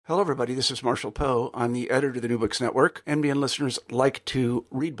Hello, everybody. This is Marshall Poe. I'm the editor of the New Books Network. NBN listeners like to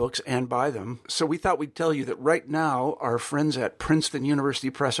read books and buy them. So we thought we'd tell you that right now, our friends at Princeton University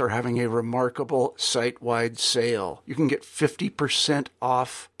Press are having a remarkable site-wide sale. You can get 50%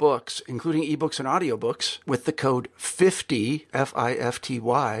 off books, including ebooks and audiobooks, with the code 50,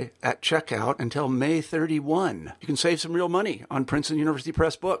 F-I-F-T-Y, at checkout until May 31. You can save some real money on Princeton University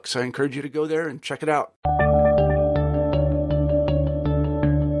Press books. I encourage you to go there and check it out.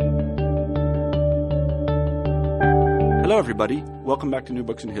 Hello, everybody. Welcome back to New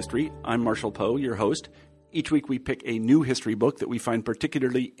Books in History. I'm Marshall Poe, your host. Each week we pick a new history book that we find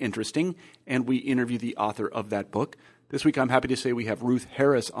particularly interesting, and we interview the author of that book. This week I'm happy to say we have Ruth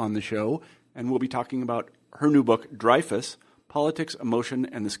Harris on the show, and we'll be talking about her new book, Dreyfus, Politics, Emotion,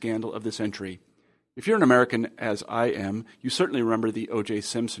 and the Scandal of the Century. If you're an American, as I am, you certainly remember the O.J.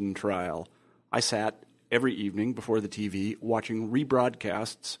 Simpson trial. I sat every evening before the TV watching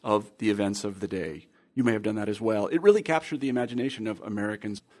rebroadcasts of the events of the day. You may have done that as well. It really captured the imagination of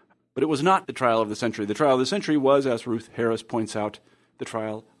Americans. But it was not the trial of the century. The trial of the century was, as Ruth Harris points out, the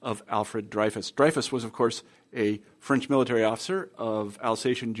trial of Alfred Dreyfus. Dreyfus was, of course, a French military officer of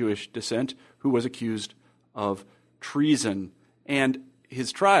Alsatian Jewish descent who was accused of treason. And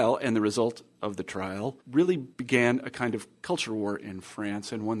his trial and the result of the trial really began a kind of culture war in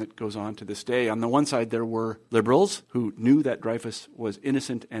France, and one that goes on to this day. On the one side, there were liberals who knew that Dreyfus was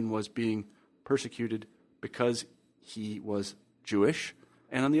innocent and was being persecuted because he was Jewish.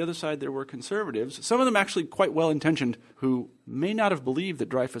 And on the other side, there were conservatives, some of them actually quite well-intentioned, who may not have believed that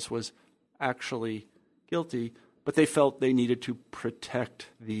Dreyfus was actually guilty, but they felt they needed to protect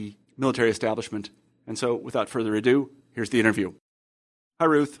the military establishment. And so, without further ado, here's the interview. Hi,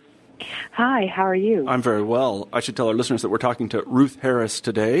 Ruth. Hi, how are you? I'm very well. I should tell our listeners that we're talking to Ruth Harris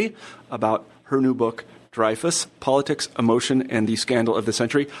today about her new book, Dreyfus, Politics, Emotion, and the Scandal of the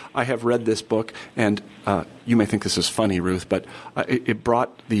Century. I have read this book, and you may think this is funny, Ruth, but it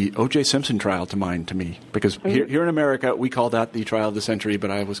brought the O.J. Simpson trial to mind to me, because here in America, we call that the trial of the century,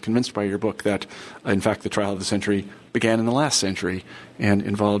 but I was convinced by your book that, in fact, the trial of the century began in the last century and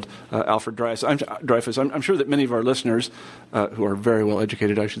involved Alfred Dreyfus. I'm sure that many of our listeners, who are very well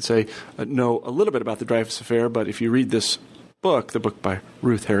educated, I should say, know a little bit about the Dreyfus affair, but if you read this book, the book by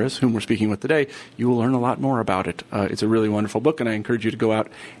Ruth Harris, whom we're speaking with today, you will learn a lot more about it. It's a really wonderful book, and I encourage you to go out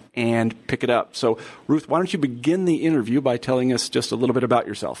and pick it up. So, Ruth, why don't you begin the interview by telling us just a little bit about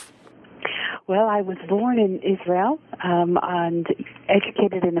yourself? Well, I was born in Israel and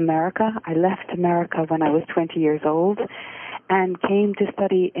educated in America. I left America when I was 20 years old and came to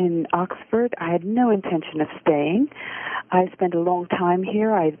study in Oxford. I had no intention of staying. I spent a long time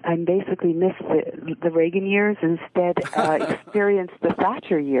here. I basically missed the Reagan years, instead experienced the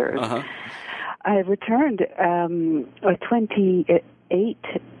Thatcher years. Uh-huh. I returned at 28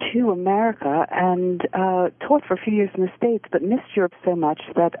 to America and taught for a few years in the States, but missed Europe so much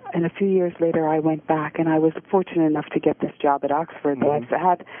that a few years later I went back, and I was fortunate enough to get this job at Oxford that I've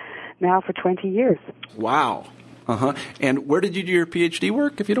had now for 20 years. Wow. Uh-huh. And where did you do your PhD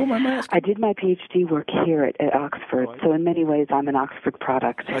work, if you don't mind my asking? I did my PhD work here at Oxford, so in many ways I'm an Oxford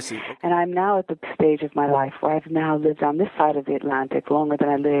product. I see. Okay. And I'm now at the stage of my life where I've now lived on this side of the Atlantic longer than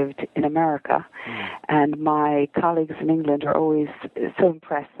I lived in America. And my colleagues in England are always so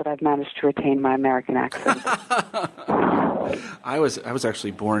impressed that I've managed to retain my American accent. I was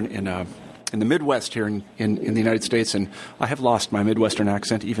actually born in the Midwest here in the United States, and I have lost my Midwestern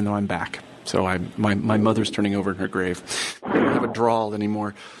accent even though I'm back. So my mother's turning over in her grave. I don't have a drawl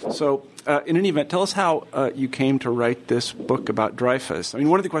anymore. So in any event, tell us how you came to write this book about Dreyfus. I mean,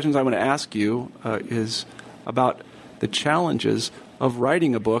 one of the questions I want to ask you is about the challenges of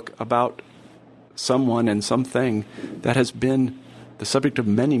writing a book about someone and something that has been the subject of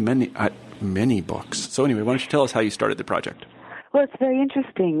many books. So anyway, why don't you tell us how you started the project? Well, it's very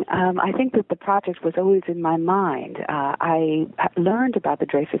interesting. I think that the project was always in my mind. I learned about the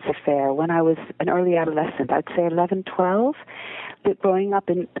Dreyfus affair when I was an early adolescent, I'd say 11, 12, growing up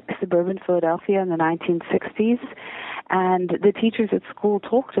in suburban Philadelphia in the 1960s. And the teachers at school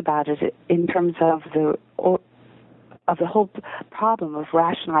talked about it in terms of the whole problem of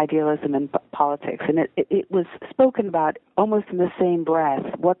rational idealism in politics. And it was spoken about almost in the same breath.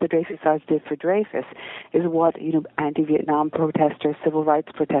 What the Dreyfusards did for Dreyfus is what, anti-Vietnam protesters, civil rights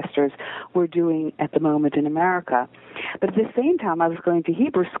protesters were doing at the moment in America. But at the same time, I was going to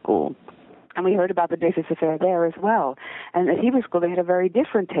Hebrew school. And we heard about the Dreyfus Affair there as well. And at Hebrew School, they had a very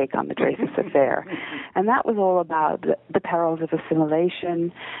different take on the Dreyfus Affair. And that was all about the perils of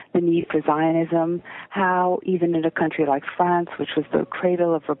assimilation, the need for Zionism, how even in a country like France, which was the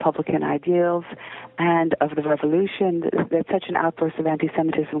cradle of Republican ideals and of the revolution, that such an outburst of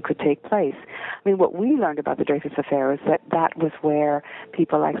anti-Semitism could take place. I mean, what we learned about the Dreyfus Affair is that that was where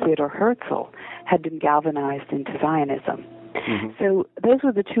people like Theodor Herzl had been galvanized into Zionism. Mm-hmm. So those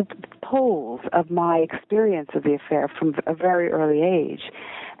were the two poles of my experience of the affair from a very early age.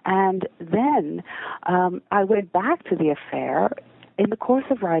 And then I went back to the affair in the course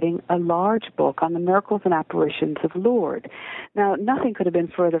of writing a large book on the miracles and apparitions of Lourdes. Now, nothing could have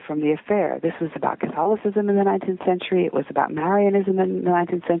been further from the affair. This was about Catholicism in the 19th century. It was about Marianism in the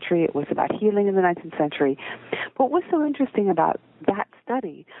 19th century. It was about healing in the 19th century. But what was so interesting about that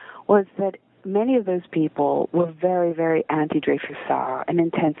study was that many of those people were very, very anti-Dreyfusard and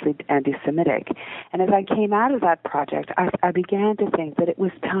intensely anti-Semitic. And as I came out of that project, I began to think that it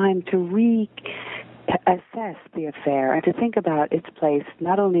was time to reassess the affair and to think about its place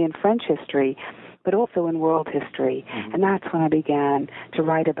not only in French history, but also in world history. Mm-hmm. And that's when I began to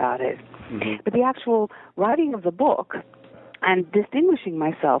write about it. Mm-hmm. But the actual writing of the book and distinguishing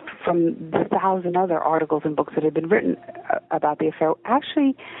myself from the 1,000 other articles and books that had been written about the affair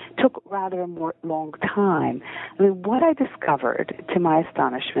actually took rather a more long time. I mean, what I discovered, to my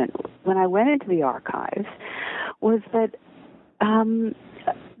astonishment, when I went into the archives, was that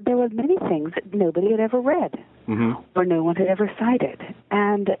there were many things that nobody had ever read, mm-hmm. or no one had ever cited.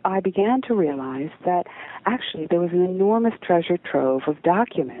 And I began to realize that actually there was an enormous treasure trove of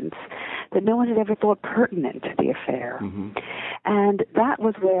documents that no one had ever thought pertinent to the affair. Mm-hmm. And that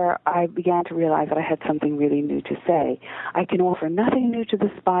was where I began to realize that I had something really new to say. I can offer nothing new to the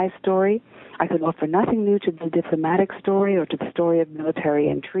spy story. I can offer nothing new to the diplomatic story or to the story of military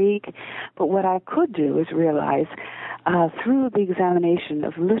intrigue. But what I could do is realize through the examination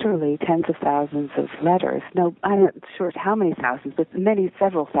of literally tens of thousands of letters, no, I'm not sure how many thousands, but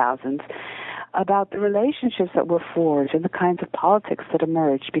several thousands, about the relationships that were forged and the kinds of politics that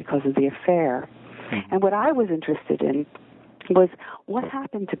emerged because of the affair. Mm-hmm. And what I was interested in was what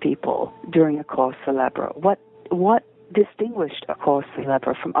happened to people during a cause célèbre. What distinguished a cause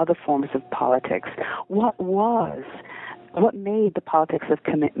célèbre from other forms of politics? What made the politics of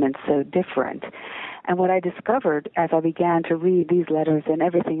commitment so different? And what I discovered as I began to read these letters and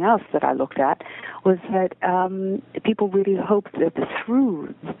everything else that I looked at was that people really hoped that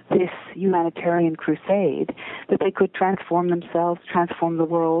through this humanitarian crusade that they could transform themselves, transform the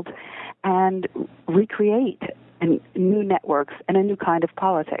world, and recreate new networks and a new kind of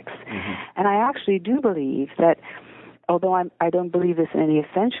politics. Mm-hmm. And I actually do believe that, although I don't believe this in any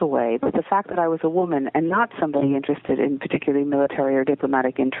essential way, but the fact that I was a woman and not somebody interested in particularly military or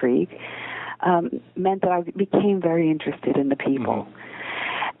diplomatic intrigue meant that I became very interested in the people.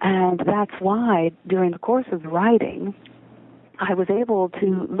 Mm-hmm. And that's why, during the course of writing, I was able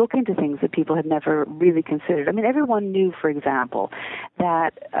to look into things that people had never really considered. I mean, everyone knew, for example,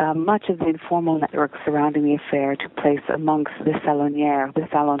 that much of the informal network surrounding the affair took place amongst the salonières, the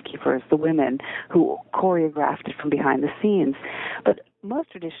salon keepers, the women who choreographed it from behind the scenes. But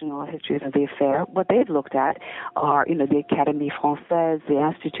most traditional histories of the affair, what they've looked at are, the Académie Française, the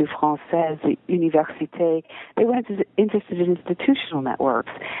Institut Français, the Université. They weren't interested in institutional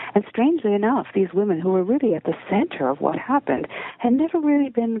networks. And strangely enough, these women who were really at the center of what happened had never really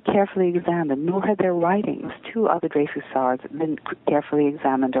been carefully examined, nor had their writings to other Dreyfusards been carefully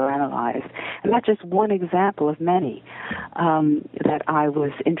examined or analyzed. And that's just one example of many that I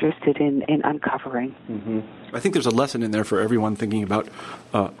was interested in uncovering. Mm-hmm. I think there's a lesson in there for everyone thinking about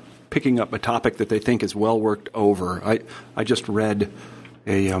picking up a topic that they think is well worked over. I just read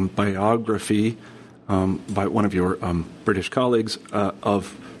a biography by one of your British colleagues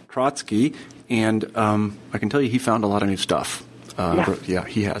of Trotsky, and I can tell you he found a lot of new stuff. Yeah,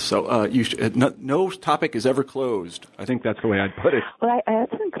 he has. So no topic is ever closed. I think that's the way I'd put it. Well, I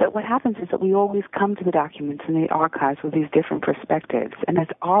think that what happens is that we always come to the documents in the archives with these different perspectives. And as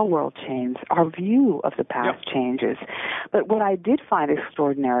our world changes, our view of the past changes. But what I did find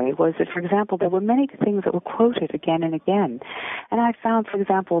extraordinary was that, for example, there were many things that were quoted again and again. And I found, for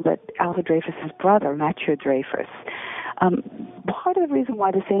example, that Alva Dreyfus's brother, Mathieu Dreyfus, part of the reason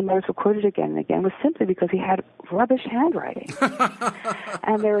why the same letters were quoted again and again was simply because he had rubbish handwriting.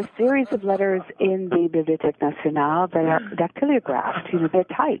 And there are a series of letters in the Bibliothèque Nationale that are dactylographed, they're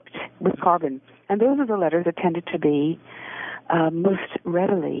typed with carbon. And those are the letters that tended to be most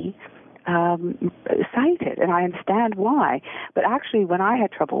readily cite it, and I understand why. But actually, when I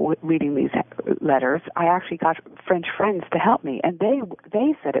had trouble reading these letters, I actually got French friends to help me, and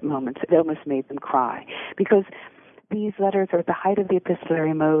they said at moments it almost made them cry, because these letters are at the height of the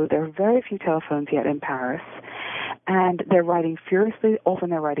epistolary mode. There are very few telephones yet in Paris, and they're writing furiously. Often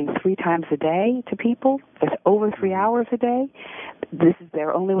they're writing 3 times a day to people. It's over 3 hours a day. This is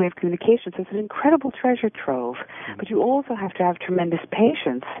their only way of communication. So it's an incredible treasure trove. But you also have to have tremendous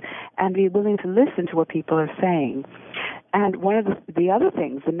patience and be willing to listen to what people are saying. And one of the other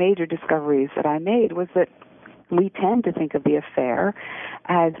things, the major discoveries that I made, was that we tend to think of the affair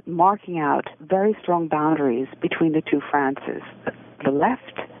as marking out very strong boundaries between the two Frances, the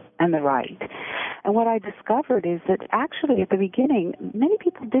left and the right. And what I discovered is that actually at the beginning, many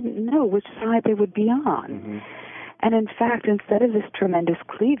people didn't know which side they would be on. Mm-hmm. And in fact, instead of this tremendous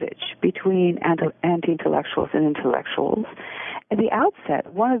cleavage between anti-intellectuals and intellectuals, at the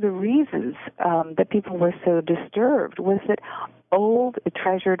outset, one of the reasons that people were so disturbed was that old,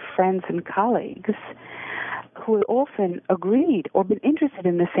 treasured friends and colleagues who had often agreed or been interested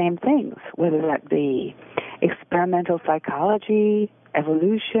in the same things, whether that be experimental psychology,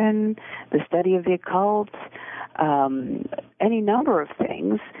 evolution, the study of the occult, any number of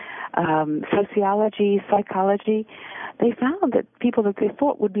things, sociology, psychology, they found that people that they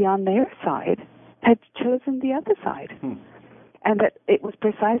thought would be on their side had chosen the other side. And that it was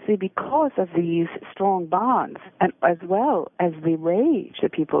precisely because of these strong bonds, and as well as the rage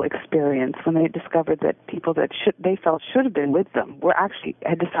that people experienced when they discovered that people that they felt should have been with them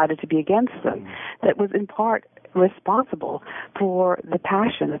had decided to be against them, that was in part responsible for the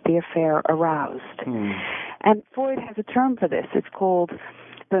passion that the affair aroused. And Freud has a term for this. It's called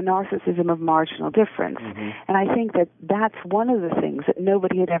the narcissism of marginal difference. And I think that that's one of the things that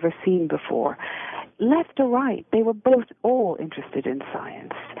nobody had ever seen before. Left or right, they were both all interested in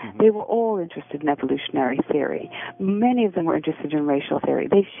science. They were all interested in evolutionary theory. Many of them were interested in racial theory.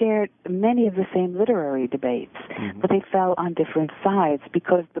 They shared many of the same literary debates, but they fell on different sides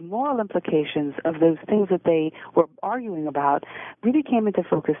because the moral implications of those things that they were arguing about really came into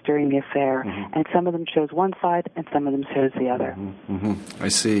focus during the affair, and some of them chose one side and some of them chose the other. I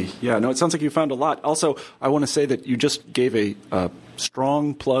see. Yeah, no, it sounds like you found a lot. Also, I want to say that you just gave a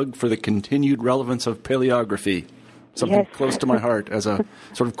strong plug for the continued relevance of paleography, something close to my heart as a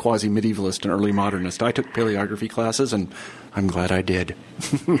sort of quasi-medievalist and early modernist. I took paleography classes, and I'm glad I did.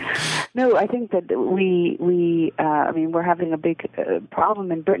 No, I think that we're having a big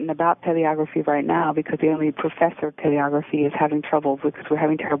problem in Britain about paleography right now because the only professor of paleography is having trouble because we're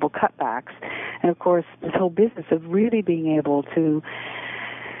having terrible cutbacks. And, of course, this whole business of really being able to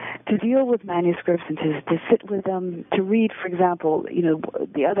deal with manuscripts and to sit with them, to read, for example,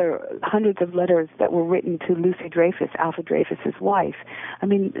 the other hundreds of letters that were written to Lucy Dreyfus, Alfred Dreyfus's wife. I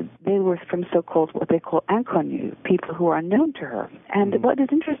mean, they were from so-called, what they call inconnus, people who are unknown to her. And what is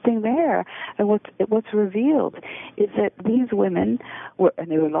interesting there, and what's revealed, is that these women, and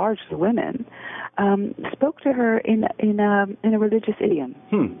they were largely women, spoke to her in a religious idiom.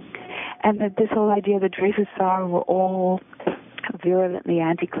 And that this whole idea that Dreyfus saw were all virulently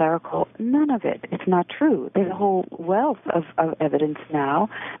anti-clerical, none of it. It's not true. There's a whole wealth of evidence now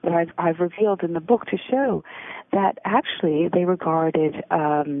that I've revealed in the book to show that actually they regarded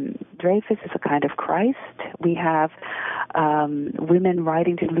Dreyfus as a kind of Christ. We have women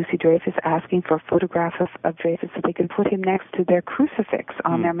writing to Lucy Dreyfus asking for a photograph of Dreyfus so they can put him next to their crucifix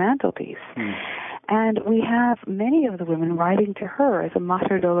on their mantelpiece. And we have many of the women writing to her as a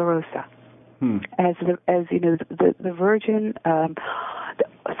Mater Dolorosa. As the Virgin,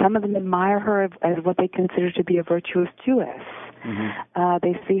 some of them admire her as what they consider to be a virtuous Jewess.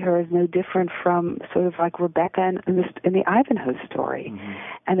 They see her as no different from sort of like Rebecca in the Ivanhoe story.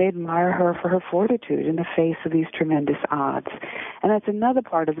 And they admire her for her fortitude in the face of these tremendous odds. And that's another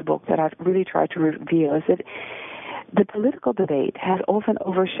part of the book that I've really tried to reveal, is that the political debate has often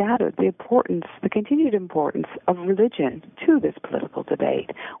overshadowed the continued importance of religion to this political debate,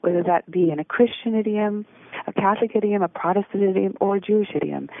 whether that be in a Christian idiom, a Catholic idiom, a Protestant idiom, or a Jewish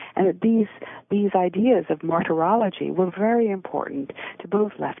idiom. And that these ideas of martyrology were very important to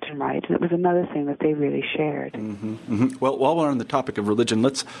both left and right, and it was another thing that they really shared. Well, while we're on the topic of religion,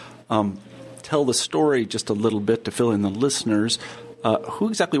 let's tell the story just a little bit to fill in the listeners. Who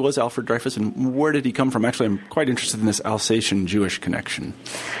exactly was Alfred Dreyfus, and where did he come from? Actually, I'm quite interested in this Alsatian Jewish connection.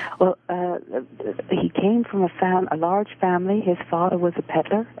 Well, he came from a large family. His father was a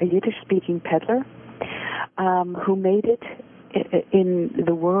peddler, a Yiddish-speaking peddler, who made it in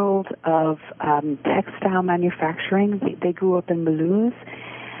the world of textile manufacturing. They grew up in Mulhouse,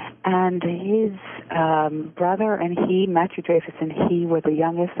 And his brother and he, Matthew Dreyfus and he, were the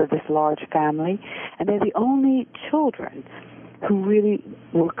youngest of this large family, and they're the only children who really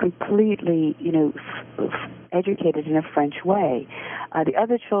were completely, educated in a French way. The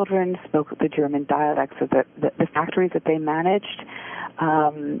other children spoke the German dialects of the factories that they managed.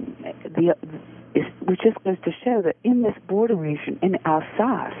 Which just goes to show that in this border region, in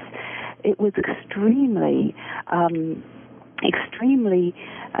Alsace, it was extremely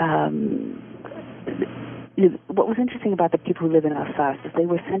what was interesting about the people who live in Alsace is they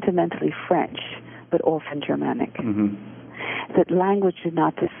were sentimentally French, but often Germanic. Mm-hmm. That language did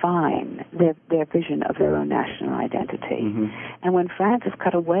not define their vision of their own national identity. Mm-hmm. And when France is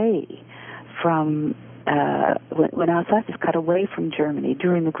cut away from when Alsace is cut away from Germany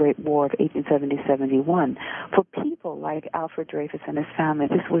during the Great War of 1870-71, for people like Alfred Dreyfus and his family,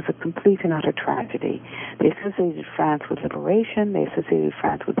 this was a complete and utter tragedy. They associated France with liberation, they associated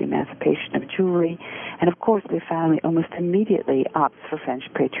France with the emancipation of Jewry, and of course their family almost immediately opts for French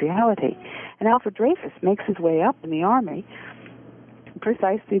patriality. And Alfred Dreyfus makes his way up in the army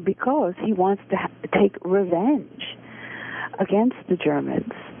precisely because he wants to take revenge against the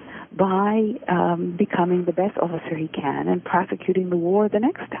Germans by becoming the best officer he can and prosecuting the war the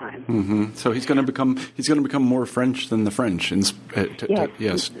next time. Mm-hmm. So he's going to become more French than the French,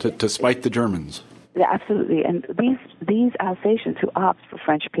 to spite the Germans. Yeah, absolutely. And these Alsatians who opt for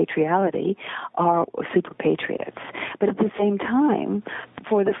French patriality are super patriots. But at the same time,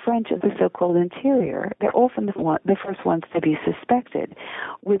 for the French of the so-called interior, they're often the first ones to be suspected.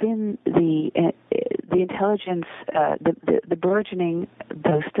 Within the intelligence, the burgeoning,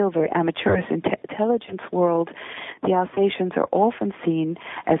 though still very amateurish intelligence world, the Alsatians are often seen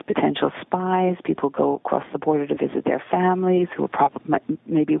as potential spies. People go across the border to visit their families who are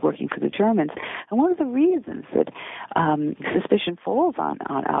maybe working for the Germans. And one of the reasons that suspicion falls on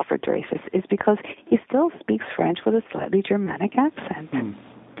Alfred Dreyfus is because he still speaks French with a slightly Germanic accent.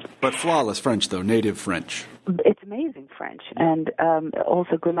 But flawless French, though, native French. It's amazing French, and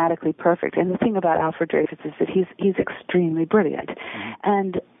also grammatically perfect. And the thing about Alfred Dreyfus is that he's extremely brilliant. Mm-hmm.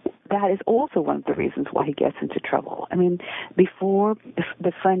 And that is also one of the reasons why he gets into trouble. I mean, before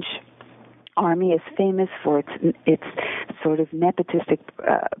the French army is famous for its sort of nepotistic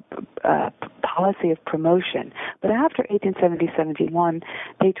policy of promotion. But after 1870-71,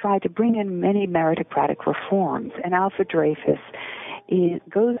 they tried to bring in many meritocratic reforms, and Alfred Dreyfus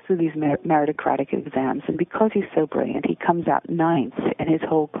goes through these meritocratic exams, and because he's so brilliant, he comes out ninth in his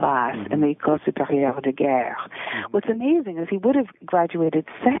whole class in the École Supérieure de Guerre. What's amazing is he would have graduated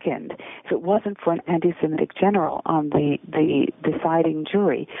second if it wasn't for an anti-Semitic general on the deciding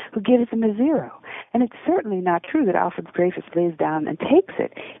jury who gives him a 0. And it's certainly not true that Alfred Dreyfus lays down and takes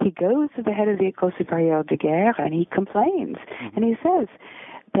it. He goes to the head of the École Supérieure de Guerre and he complains, and he says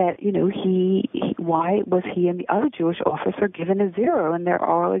that, why was he and the other Jewish officer given a 0 in their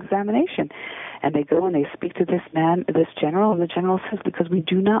oral examination? And they go and they speak to this general, and the general says, because we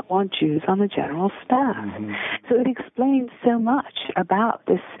do not want Jews on the general staff. Mm-hmm. So it explains so much about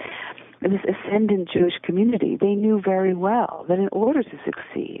this ascendant Jewish community. They knew very well that in order to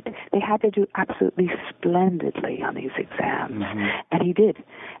succeed, they had to do absolutely splendidly on these exams. Mm-hmm. And he did.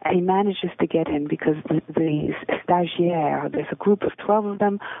 And he manages to get in because the stagiaires, there's a group of 12 of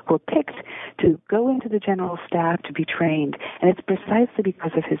them who are picked to go into the general staff to be trained. And it's precisely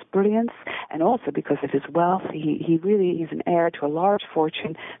because of his brilliance and also because of his wealth. He's an heir to a large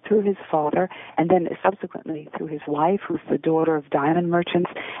fortune through his father, and then subsequently through his wife, who's the daughter of diamond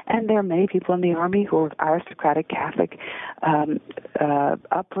merchants. And there are many people in the army who are of aristocratic Catholic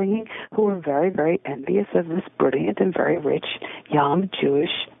upbringing who are very, very envious of this brilliant and very rich young Jewish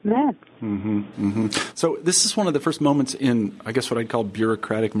man. Mm-hmm, mm-hmm. So this is one of the first moments in, I guess, what I'd call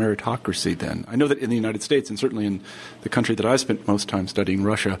bureaucratic meritocracy then. I know that in the United States, and certainly in the country that I spent most time studying,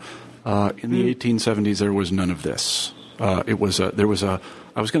 Russia, in the 1870s there was none of this. I was going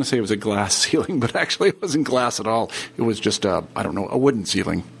to say it was a glass ceiling, but actually it wasn't glass at all. It was just, a wooden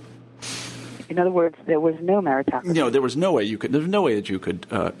ceiling. In other words, there was no meritocracy. No, there was no way that you could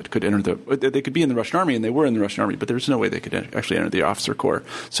enter they could be in the Russian army, and they were in the Russian army, but there was no way they could actually enter the officer corps.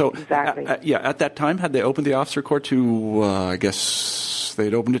 So, exactly. At that time, had they opened the officer corps to, I guess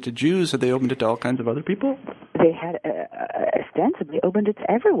they'd opened it to Jews, had they opened it to all kinds of other people? They had ostensibly opened it to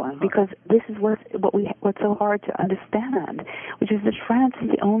everyone, because this is what's so hard to understand, which is that France is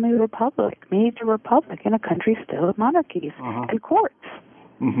the only major republic in a country still of monarchies and courts.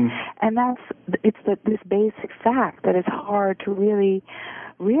 Mm-hmm. And it's this basic fact that is hard to really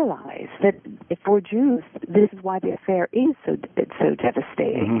realize that for Jews, this is why the affair is so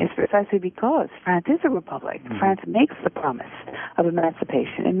devastating. It's precisely because France is a republic. France makes the promise of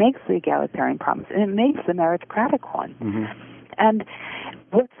emancipation. It makes the egalitarian promise, and it makes the meritocratic one. And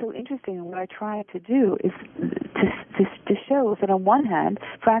what's so interesting and what I try to do is to show that on one hand,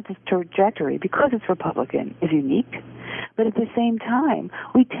 France's trajectory, because it's Republican, is unique, but at the same time,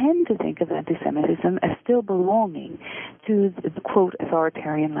 we tend to think of anti-Semitism as still belonging to the, quote,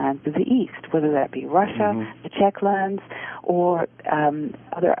 authoritarian lands of the East, whether that be Russia, the Czech lands, or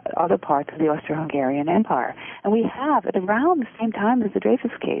other parts of the Austro-Hungarian Empire. And we have, at around the same time as the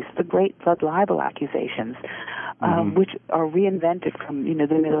Dreyfus case, the great blood libel accusations, which are reinvented from,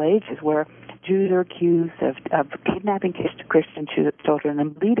 the Middle Ages, where Jews are accused of kidnapping Christian children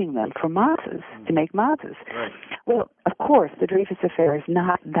and bleeding them for matzahs, to make matzahs. Right. Well, of course, the Dreyfus affair is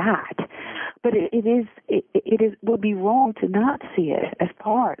not that, but it would be wrong to not see it as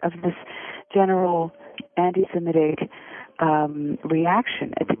part of this general anti-Semitic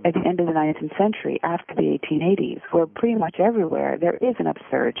reaction at the end of the 19th century, after the 1880s, where pretty much everywhere there is an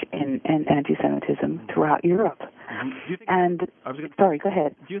upsurge in anti-Semitism throughout Europe. Sorry, go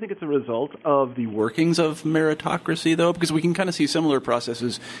ahead. Do you think it's a result of the workings of meritocracy, though? Because we can kind of see similar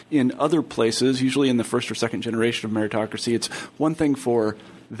processes in other places, usually in the first or second generation of meritocracy. It's one thing for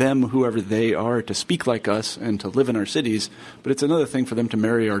them, whoever they are, to speak like us and to live in our cities, but it's another thing for them to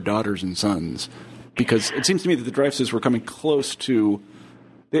marry our daughters and sons. Because it seems to me that the Dreyfuses were coming close to,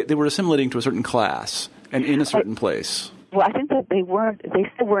 they were assimilating to a certain class and in a certain place. Well, I think that they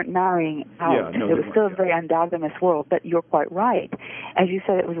still weren't marrying out. It was still a very endogamous world, but you're quite right. As you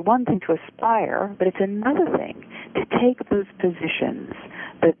said, it was one thing to aspire, but it's another thing to take those positions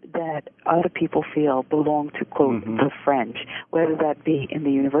that other people feel belong to, quote, the French, whether that be in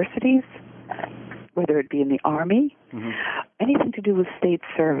the universities, whether it be in the army, anything to do with state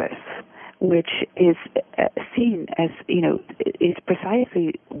service, which is seen as, is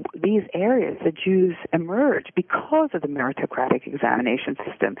precisely these areas that Jews emerge because of the meritocratic examination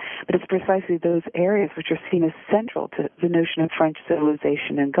system. But it's precisely those areas which are seen as central to the notion of French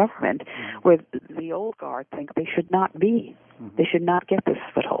civilization and government, where the old guard think they should not be. They should not get this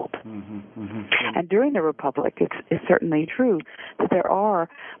foothold. And during the Republic, it's certainly true that there are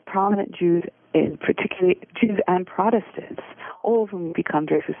prominent Jews, in particularly Jews and Protestants, all of whom become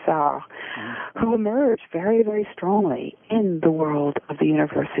Dreyfusards, who emerge very, very strongly in the world of the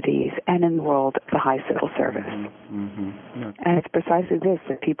universities and in the world of the high civil service. And it's precisely this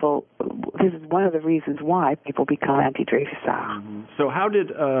is one of the reasons why people become anti-Dreyfusards. So how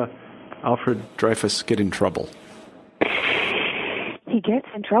did Alfred Dreyfus get in trouble? He gets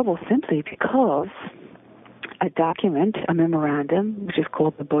in trouble simply because a document, a memorandum, which is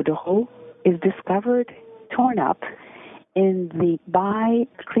called the Bordereau, is discovered, torn up by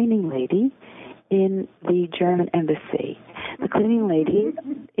a cleaning lady in the German embassy. The cleaning lady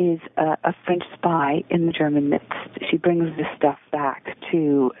is a French spy in the German midst. She brings this stuff back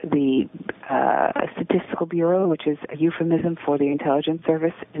to the Statistical Bureau, which is a euphemism for the intelligence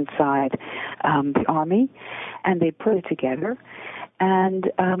service inside the army, and they put it together.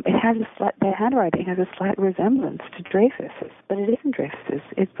 And the handwriting has a slight resemblance to Dreyfus's, but it isn't Dreyfus's.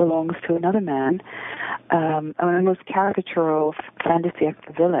 It belongs to another man, a most caricatural fin de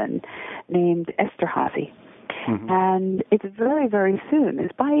siècle villain named Esterhazy. And it's very, very soon.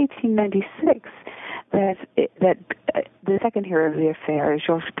 It's by 1896 that the second hero of the affair,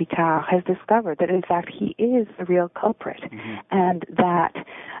 Georges Picard, has discovered that, in fact, he is the real culprit, and that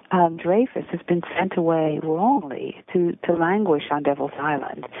Dreyfus has been sent away wrongly to languish on Devil's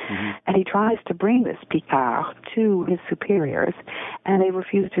Island. And he tries to bring this Picard to his superiors, and they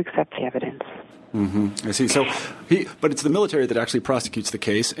refuse to accept the evidence. I see. So, but it's the military that actually prosecutes the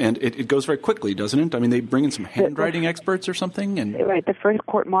case, and it goes very quickly, doesn't it? I mean, they bring in some handwriting experts or something, and right. The first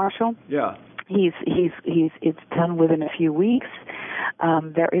court-martial. Yeah. It's done within a few weeks.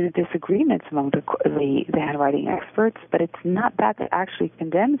 There is disagreements among the handwriting experts, but it's not that actually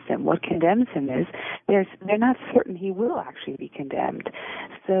condemns him. What condemns him is they're not certain he will actually be condemned.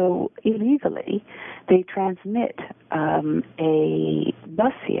 So illegally, they transmit a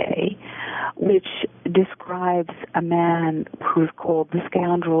dossier which describes a man who's called the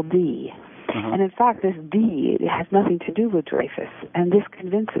Scoundrel D. And in fact, this D has nothing to do with Dreyfus, and this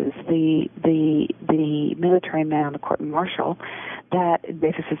convinces the military man on the court-martial that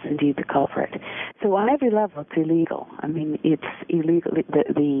Dreyfus is indeed the culprit. So on every level, it's illegal. I mean, it's illegal.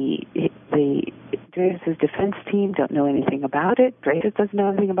 The Dreyfus's defense team don't know anything about it. Dreyfus doesn't know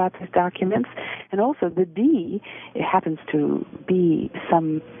anything about these documents, and also the D, it happens to be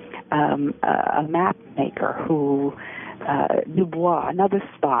some a map maker who Dubois, another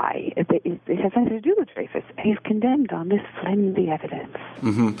spy. It has nothing to do with Dreyfus. He's condemned on this flimsy evidence.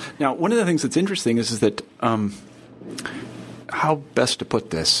 Mm-hmm. Now, one of the things that's interesting is that, how best to put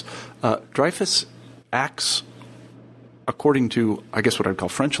this, Dreyfus acts according to, I guess, what I'd call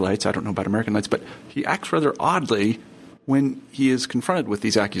French lights. I don't know about American lights, but he acts rather oddly when he is confronted with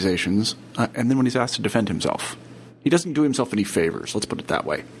these accusations and then when he's asked to defend himself. He doesn't do himself any favors, let's put it that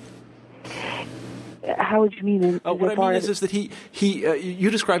way. How would you mean? What I mean is that he you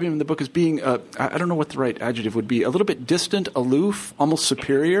describe him in the book as being, I don't know what the right adjective would be, a little bit distant, aloof, almost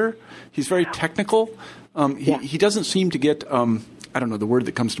superior. He's very technical. He doesn't seem to get, I don't know, the word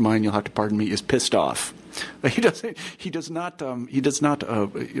that comes to mind, you'll have to pardon me, is pissed off. He does not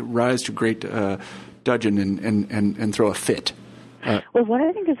rise to great dudgeon and throw a fit. Well, what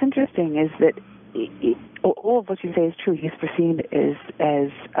I think is interesting is that all of what you say is true. He's perceived as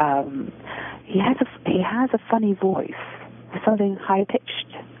he has a funny voice, something high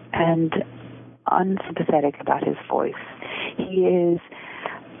pitched and unsympathetic about his voice. He is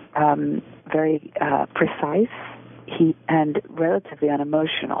very precise. And relatively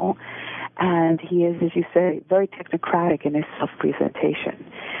unemotional, and he is, as you say, very technocratic in his self-presentation.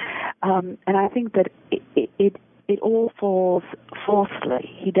 And I think that it all falls falsely.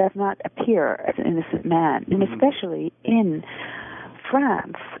 He does not appear as an innocent man, and especially in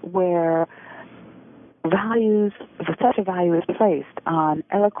France, where such a value is placed on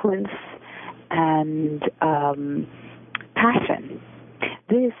eloquence and passion.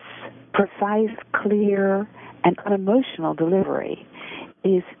 This precise, clear, and unemotional delivery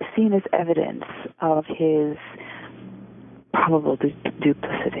is seen as evidence of his probable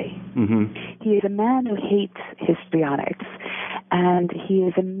duplicity. Mm-hmm. He is a man who hates histrionics, and he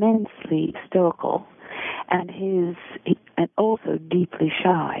is immensely stoical, and also deeply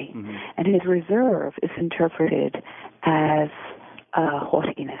shy. Mm-hmm. And his reserve is interpreted as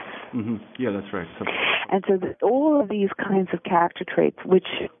haughtiness. Mm-hmm. Yeah, that's right. And so all of these kinds of character traits, which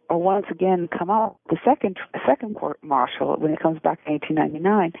are once again come up, the second court-martial, when it comes back in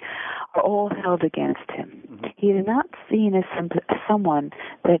 1899, are all held against him. Mm-hmm. He is not seen as someone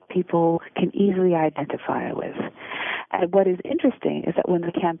that people can easily identify with. And what is interesting is that when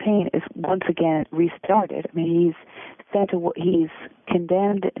the campaign is once again restarted, I mean, he's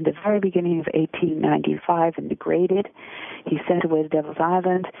condemned in the very beginning of 1895 and degraded. He's sent away to Devil's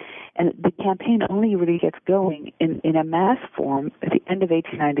Island, and the campaign only really gets going in a mass form at the end of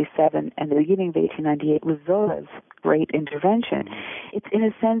 1897 and the beginning of 1898 with Zola's great intervention. It's in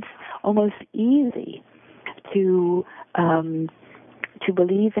a sense almost easy to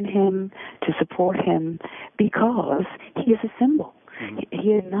believe in him, to support him, because he is a symbol. He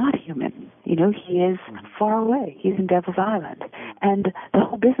is not human. He is far away. He's in Devil's Island. And the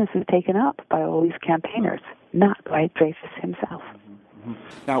whole business is taken up by all these campaigners, not by Dreyfus himself.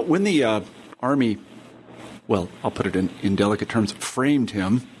 Now, when the Army, well, I'll put it in delicate terms, framed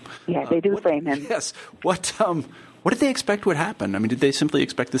him. Yeah, they do frame him. Yes. What did they expect would happen? I mean, did they simply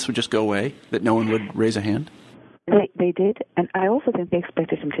expect this would just go away, that no one would raise a hand? They did, and I also think they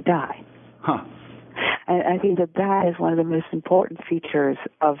expected him to die. Huh. And I think that is one of the most important features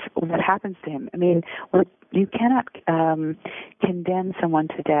of what happens to him. I mean, you cannot condemn someone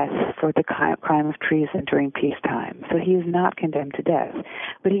to death for the crime of treason during peacetime. So he is not condemned to death.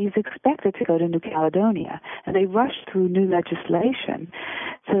 But he's expected to go to New Caledonia, and they rushed through new legislation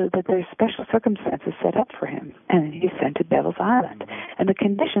so that there's special circumstances set up for him, and he's sent to Devil's Island. And the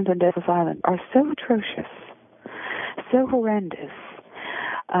conditions on Devil's Island are so atrocious, so horrendous.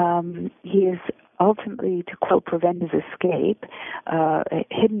 He is ultimately, to quote, prevent his escape,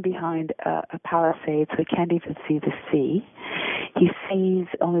 hidden behind a palisade so he can't even see the sea. He sees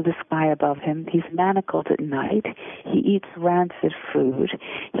only the sky above him. He's manacled at night. He eats rancid food.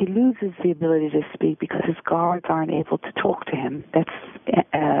 He loses the ability to speak because his guards aren't able to talk to him.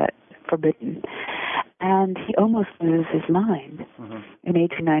 That's forbidden. And he almost loses his mind in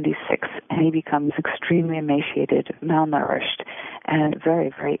 1896, and he becomes extremely emaciated, malnourished, and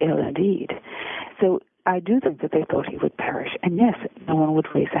very, very ill indeed. So I do think that they thought he would perish, and yes, no one would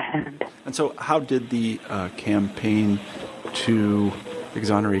raise a hand. And so how did the campaign to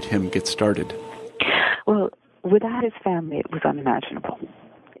exonerate him get started? Well, without his family, it was unimaginable.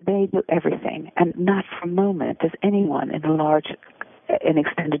 They do everything, and not for a moment does anyone in an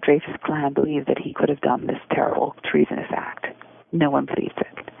extended Dreyfus clan believe that he could have done this terrible treasonous act. No one believes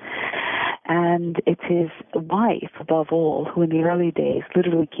it. And it's his wife, above all, who in the early days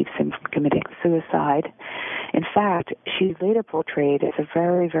literally keeps him from committing suicide. In fact, she's later portrayed as a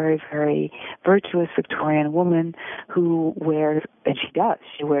very, very, very virtuous Victorian woman who wears, and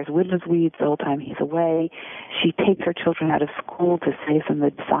she wears widow's weeds the whole time he's away. She takes her children out of school to save them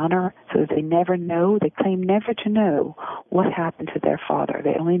the dishonor so that they claim never to know what happened to their father.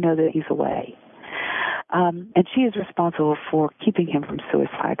 They only know that he's away. And she is responsible for keeping him from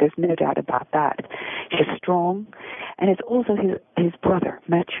suicide. There's no doubt about that. She's strong. And it's also his brother,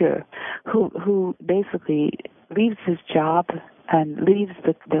 Mathieu, who basically leaves his job and leaves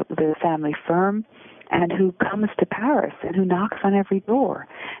the family firm, and who comes to Paris and who knocks on every door.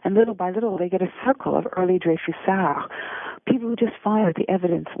 And little by little, they get a circle of early Dreyfusards, people who just find that the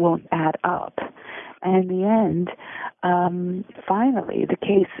evidence won't add up. And in the end, finally, the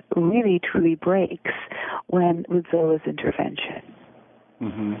case really truly breaks with Zola's intervention.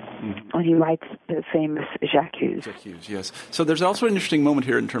 Mm-hmm, mm-hmm. When he writes the famous J'accuse. J'accuse, yes. So there's also an interesting moment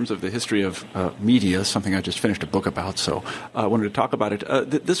here in terms of the history of media, something I just finished a book about, so I wanted to talk about it.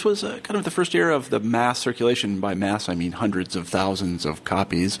 This was kind of the first era of the mass circulation. By mass, I mean hundreds of thousands of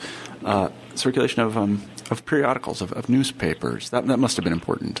copies. Circulation of periodicals, of newspapers. That must have been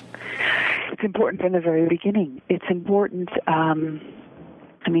important. It's important from the very beginning. It's important.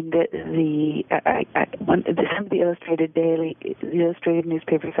 Some of the illustrated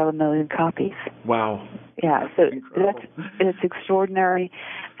newspapers sell 1 million copies. Wow. Yeah, so that's extraordinary,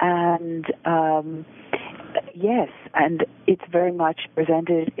 and yes, and it's very much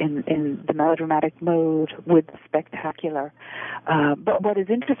presented in the melodramatic mode with spectacular. But what is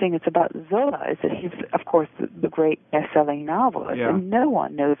interesting about Zola is that he's, of course, the great best-selling novelist, and no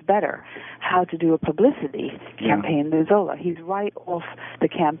one knows better how to do a publicity campaign than Zola. He's right off the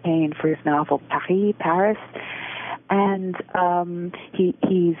campaign for his novel Paris, and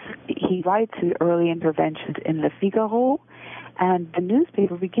he writes his early interventions in Le Figaro, and the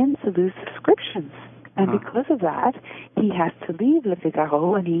newspaper begins to lose subscriptions. And because of that, he has to leave Le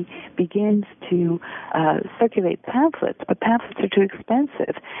Figaro, and he begins to circulate pamphlets, but pamphlets are too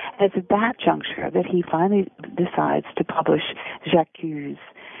expensive. And it's at that juncture that he finally decides to publish J'accuse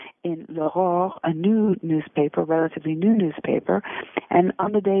in L'Aurore, a new newspaper, relatively new newspaper. And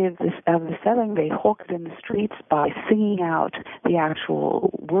on the day of the selling, they hawk it in the streets by singing out the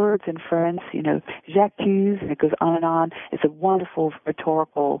actual words in French, J'accuse, and it goes on and on. It's a wonderful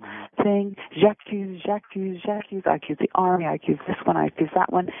rhetorical thing. J'accuse, j'accuse, j'accuse. I accuse the army, I accuse this one, I accuse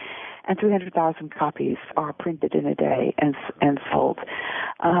that one. And 300,000 copies are printed in a day and sold.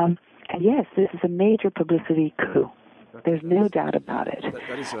 And yes, this is a major publicity coup. There's no doubt about it.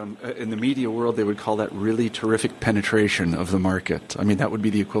 That is, in the media world, they would call that really terrific penetration of the market. I mean, that would be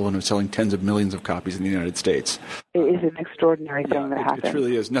the equivalent of selling tens of millions of copies in the United States. It is an extraordinary thing that happens. It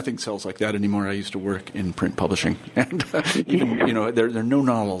really is. Nothing sells like that anymore. I used to work in print publishing, and even there are no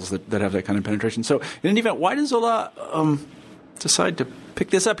novels that have that kind of penetration. So, in any event, why does Zola decide to pick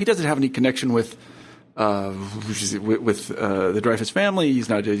this up? He doesn't have any connection with the Dreyfus family. He's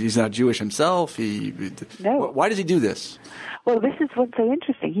not Jewish himself. No. Why does he do this? Well, this is what's so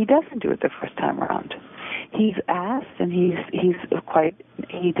interesting. He doesn't do it the first time around. He's asked, and he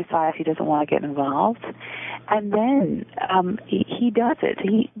decides he doesn't want to get involved, and then he does it.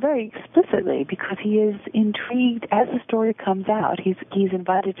 He very explicitly, because he is intrigued as the story comes out. He's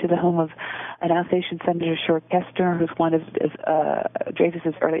invited to the home of an Alsatian Senator, Short Kestner, who's one of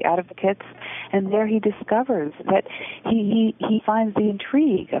Dreyfus's early advocates, and there he discovers that he finds the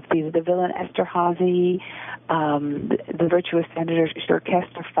intrigue of the villain Esterhazy, the virtuous Senator Short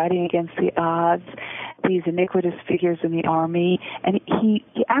Kestner fighting against the odds, these iniquitous figures in the army, and he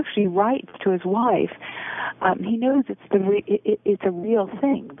actually writes to his wife. He knows it's a real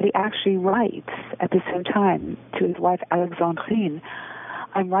thing, but he actually writes at the same time to his wife Alexandrine,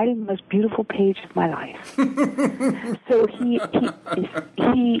 "I'm writing the most beautiful page of my life." So he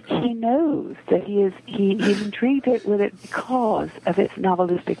knows that he's intrigued with it because of its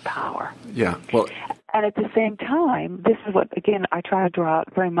novelistic power. Yeah. Well. And at the same time, this is what, again, I try to draw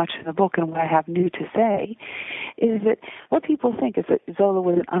out very much in the book, and what I have new to say, is that what people think is that Zola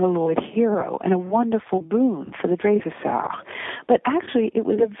was an unalloyed hero and a wonderful boon for the Dreyfusards. But actually, it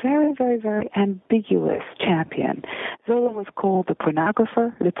was a very, very, very ambiguous champion. Zola was called the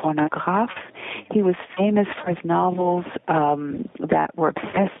pornographer, the pornographe. He was famous for his novels that were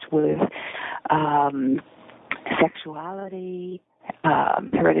obsessed with sexuality,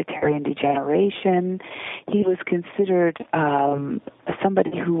 hereditary and degeneration. He was considered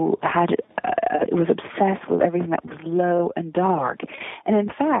somebody who was obsessed with everything that was low and dark. And in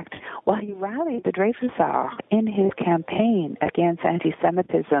fact, while he rallied the Dreyfusards in his campaign against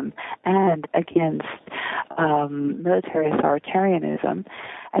anti-Semitism and against military authoritarianism,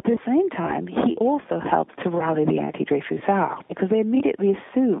 At the same time, he also helped to rally the anti-Dreyfusards because they immediately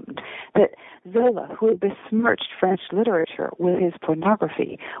assumed that Zola, who had besmirched French literature with his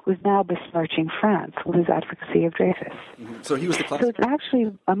pornography, was now besmirching France with his advocacy of Dreyfus. So he was the classic. So it's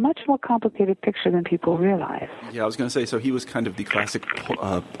actually a much more complicated picture than people realize. Yeah, I was going to say, so he was kind of the classic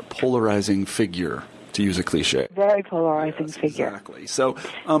polarizing figure, to use a cliche. Very polarizing figure. Exactly. So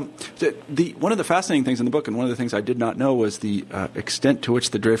the one of the fascinating things in the book, and one of the things I did not know, was the extent to which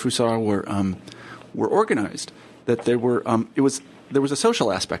the Dreyfusards were organized. That there was a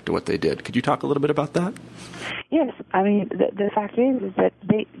social aspect to what they did. Could you talk a little bit about that? Yes. I mean, the fact is that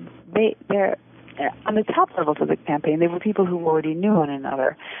they're on the top levels of the campaign, they were people who already knew one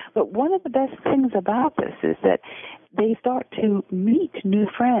another. But one of the best things about this is that they start to meet new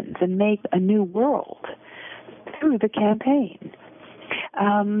friends and make a new world through the campaign.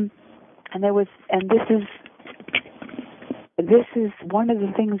 This is one of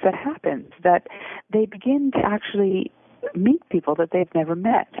the things that happens, that they begin to actually meet people that they've never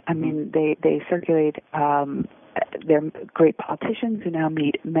met. I mean, they circulate. They're great politicians who now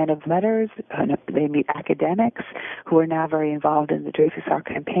meet men of letters. They meet academics who are now very involved in the Dreyfusard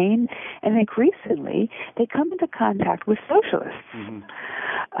campaign. And increasingly, they come into contact with socialists.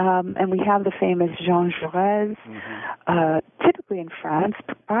 Mm-hmm. And we have the famous Jean Jaurès. Mm-hmm. Typically in France,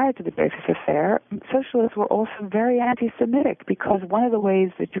 prior to the Dreyfus affair, socialists were also very anti-Semitic because one of the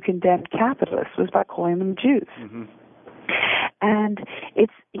ways that you condemned capitalists was by calling them Jews. Mm-hmm. And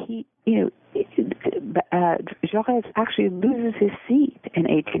Jaurès actually loses his seat in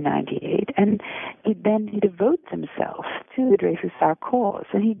 1898, and he devotes himself to the Dreyfusard cause.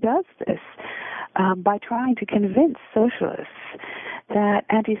 And he does this by trying to convince socialists that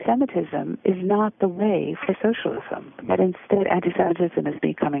anti-Semitism is not the way for socialism, that instead anti-Semitism is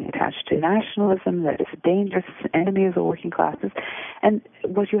becoming attached to nationalism, that it's a dangerous enemy of the working classes. And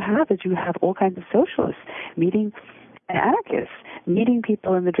what you have is all kinds of socialists meeting anarchists, meeting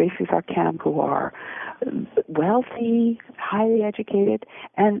people in the Dreyfusard camp who are wealthy, highly educated,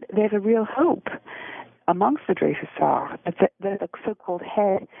 and there's a real hope amongst the Dreyfusards that the so-called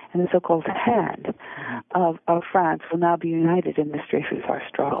head and the so-called hand of France will now be united in this Dreyfusard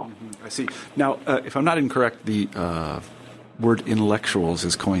struggle. I see. Now, if I'm not incorrect, the word intellectuals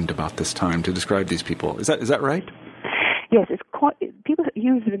is coined about this time to describe these people. Is that right? Yes, people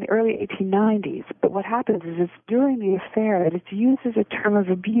use it in the early 1890s, but what happens is it's during the affair that it's used as a term of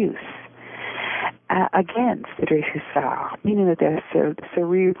abuse against the Dreyfusards, meaning that they're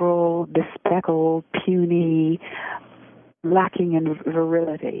cerebral, bespectacled, puny, lacking in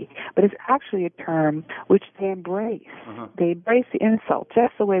virility. But it's actually a term which they embrace. Uh-huh. They embrace the insult,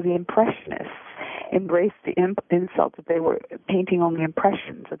 just the way the Impressionists embraced the insult that they were painting only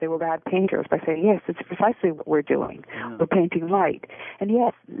impressions, that they were bad painters, by saying, yes, it's precisely what we're doing. Yeah. We're painting light. And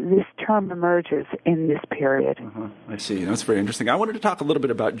yes, this term emerges in this period. Uh-huh. I see. That's very interesting. I wanted to talk a little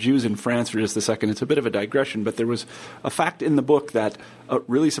bit about Jews in France for just a second. It's a bit of a digression, but there was a fact in the book that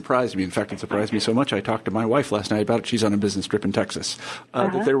really surprised me. In fact, it surprised me so much I talked to my wife last night about it. She's on a business trip in Texas.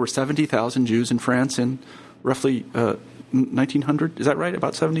 That there were 70,000 Jews in France in roughly 1900. Is that right?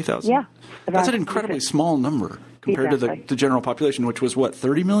 About 70,000? Yeah. That's an incredibly small number compared to the general population, which was,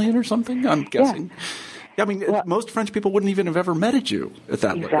 30 million or something, I'm guessing? Yeah. I mean, most French people wouldn't even have ever met a Jew at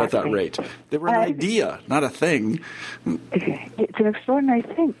that rate. They were an idea, not a thing. It's an extraordinary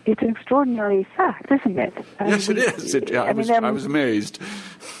thing. It's an extraordinary fact, isn't it? Yes, it is. I was amazed.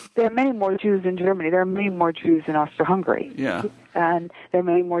 There are many more Jews in Germany. There are many more Jews in Austria-Hungary. Yeah. And there are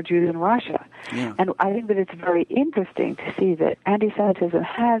many more Jews in Russia. Yeah. And I think that it's very interesting to see that anti-Semitism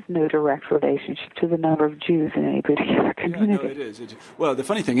has no direct relationship to the number of Jews in any particular community. Yeah, no, it is. Well, the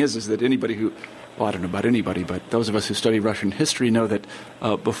funny thing is that anybody who, I don't know about anybody, but those of us who study Russian history know that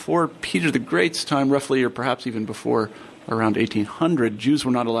before Peter the Great's time, roughly, or perhaps even before around 1800, Jews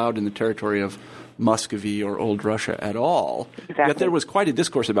were not allowed in the territory of Muscovy or Old Russia at all. Exactly. Yet there was quite a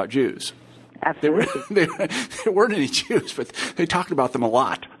discourse about Jews. Absolutely. There weren't any Jews, but they talked about them a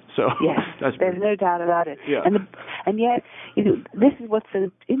lot. So yes, there's no doubt about it. Yeah. And yet, this is what's so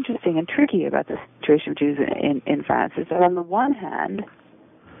interesting and tricky about the situation of Jews in France, is that on the one hand,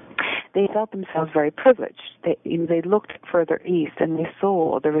 they felt themselves very privileged. They looked further east and they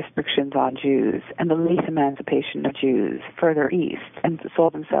saw the restrictions on Jews and the late emancipation of Jews further east and saw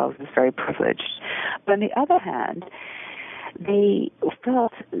themselves as very privileged. But on the other hand, they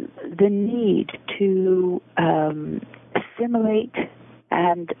felt the need to assimilate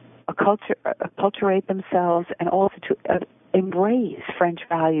and acculturate themselves, and also to embrace French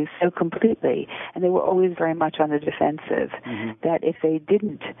values so completely, and they were always very much on the defensive, that if they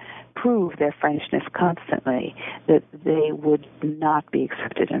didn't prove their Frenchness constantly, that they would not be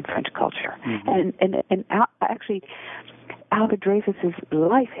accepted in French culture. And actually, Albert Dreyfus's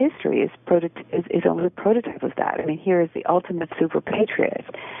life history is only a prototype of that. I mean, here is the ultimate super patriot,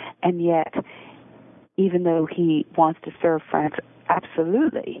 and yet, even though he wants to serve France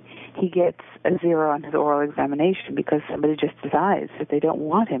absolutely, he gets a 0 on his oral examination because somebody just decides that they don't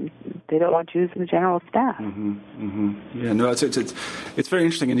want him. They don't want Jews in the general staff. Yeah, no, it's very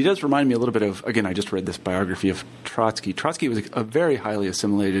interesting, and he does remind me a little bit of. Again, I just read this biography of Trotsky. Trotsky was a very highly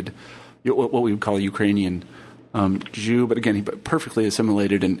assimilated, what we would call a Ukrainian Jew, but again, he perfectly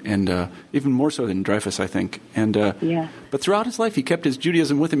assimilated, and even more so than Dreyfus, I think. And but throughout his life, he kept his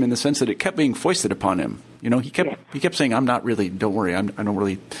Judaism with him in the sense that it kept being foisted upon him. You know, he kept saying, "I'm not really. Don't worry, I'm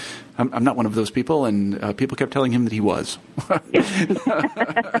not one of those people," and people kept telling him that he was.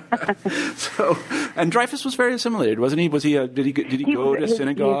 So, and Dreyfus was very assimilated, wasn't he? Was he? Did he go to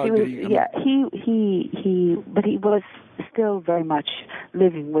synagogue? But he was still very much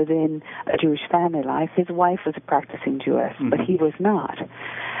living within a Jewish family life. His wife was a practicing Jewess, but he was not.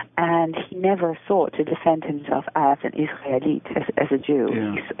 And he never sought to defend himself as an Israelite, as a Jew.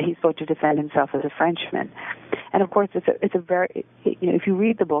 Yeah. He sought to defend himself as a Frenchman. And of course, it's a very, if you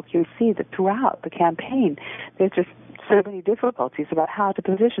read the book, you'll see that throughout the campaign, there's just so many difficulties about how to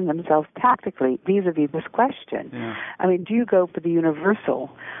position themselves tactically vis-a-vis this question. Yeah. I mean, do you go for the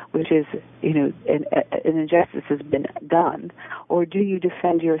universal, which is, an injustice has been done, or do you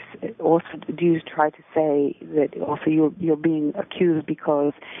defend also do you try to say that also you're being accused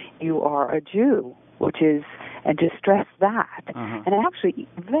because you are a Jew, which is, and to stress that. And actually,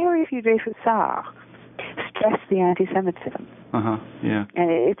 very few Dreyfusards stress the anti-Semitism. Yeah. And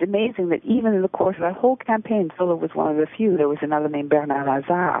it's amazing that even in the course of that whole campaign, Zola was one of the few. There was another named Bernard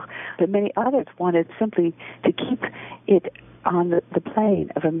Lazare, but many others wanted simply to keep it on the plane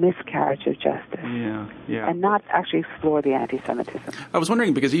of a miscarriage of justice, and not actually explore the anti-Semitism. I was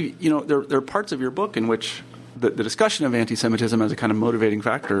wondering because there are parts of your book in which the discussion of anti-Semitism as a kind of motivating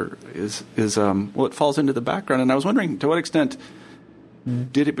factor is it falls into the background, and I was wondering to what extent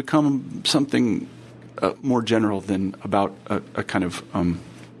did it become something more general than about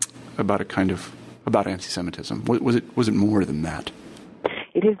anti-Semitism? Was it more than that?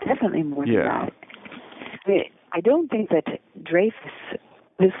 It is definitely more than that. I don't think that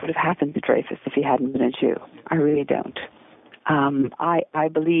this would have happened to Dreyfus if he hadn't been a Jew. I really don't. I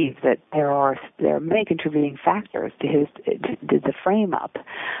believe that there are many contributing factors to the frame up,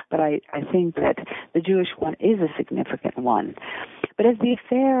 but I think that the Jewish one is a significant one. But as the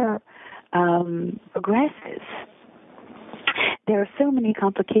affair progresses, there are so many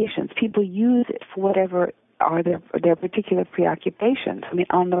complications. People use it for whatever are their particular preoccupations. I mean,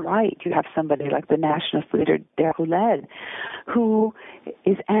 on the right, you have somebody like the nationalist leader Deroulede, who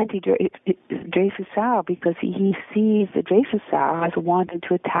is anti-Dreyfusard because he sees the Dreyfusard as wanting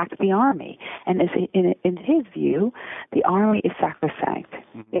to attack the army. And in his view, the army is sacrosanct.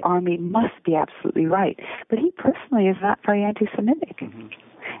 The army must be absolutely right. But he personally is not very anti-Semitic.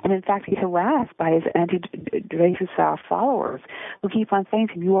 And in fact, he's harassed by his anti-Dreyfusard followers who keep on saying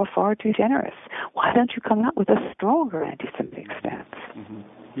to him, "You are far too generous. Why don't you come out with a stronger anti-Semitic stance?"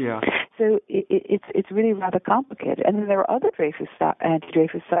 Yeah. So it's really rather complicated. And then there are other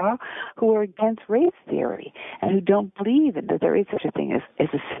anti-Dreyfusards who are against race theory and who don't believe that there is such a thing as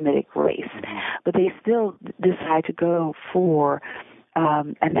a Semitic race. But they still decide to go for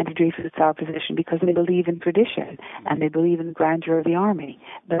an anti-Dreyfusard position because they believe in tradition and they believe in the grandeur of the army.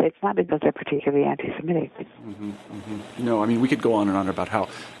 But it's not because they're particularly anti-Semitic. No, I mean, we could go on and on about how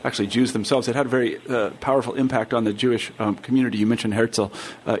actually Jews themselves had a very powerful impact on the Jewish community. You mentioned Herzl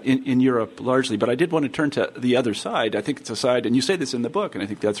in Europe largely, but I did want to turn to the other side. I think it's a side, and you say this in the book, and I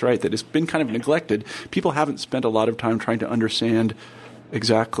think that's right, that it's been kind of neglected. People haven't spent a lot of time trying to understand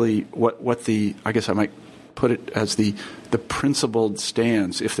exactly what the, I guess I might put it as the principled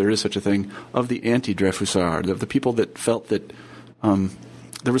stance, if there is such a thing, of the anti-Dreyfusard, of the people that felt that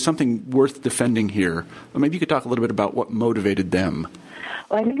there was something worth defending here. Well, maybe you could talk a little bit about what motivated them.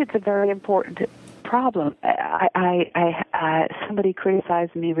 Well, I think it's a very important problem. Somebody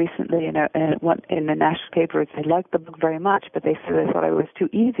criticized me recently in the national papers. They liked the book very much, but they said they thought I was too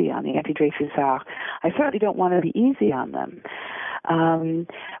easy on the anti-Dreyfusard. I certainly don't want to be easy on them,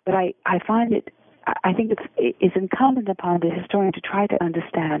 but I find it. I think it's incumbent upon the historian to try to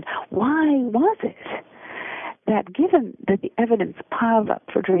understand why was it that given that the evidence piled up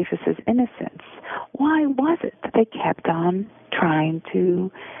for Dreyfus's innocence, why was it that they kept on trying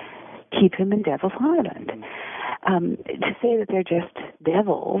to keep him in Devil's Island? To say that they're just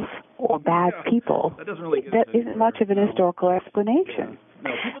devils or bad people, that isn't much of an historical explanation.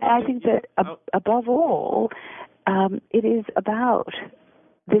 No, and I think that above all, it is about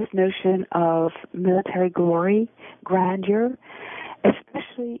this notion of military glory, grandeur,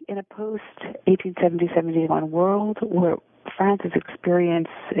 especially in a post-1870-71 world where France is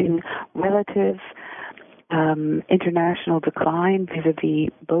experiencing relative international decline vis-a-vis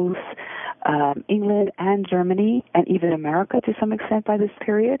both England and Germany, and even America to some extent by this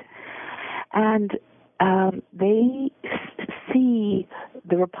period. And they see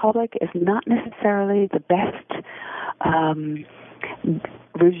the Republic as not necessarily the best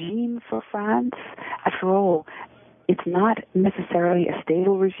regime for France. After all, it's not necessarily a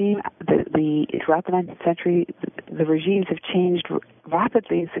stable regime. Throughout the 19th century, the regimes have changed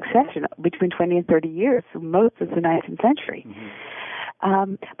rapidly in succession between 20 and 30 years through most of the 19th century.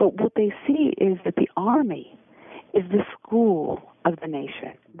 Mm-hmm. But what they see is that the army is the school of the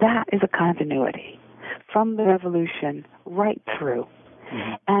nation. That is a continuity from the revolution right through.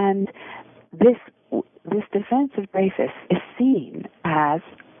 Mm-hmm. And this defense of Dreyfus is seen as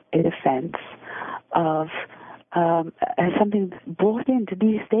a defense of as something brought in to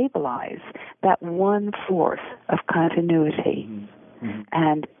destabilize that one force of continuity mm-hmm.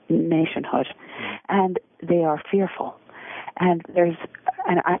 and nationhood. Mm-hmm. And they are fearful. And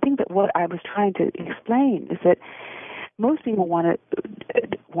I think that what I was trying to explain is that most people want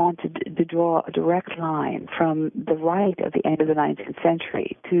to draw a direct line from the right of the end of the 19th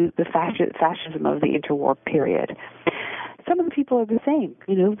century to the fascism of the interwar period. Some of the people are the same.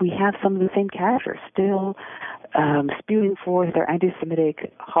 You know, we have some of the same characters still spewing forth their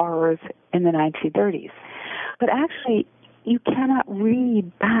anti-Semitic horrors in the 1930s. But actually, you cannot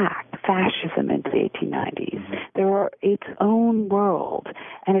read back fascism into the 1890s. Mm-hmm. There are its own world,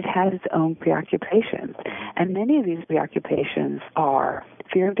 and it has its own preoccupations. And many of these preoccupations are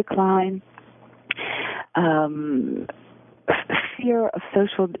fear of decline, fear of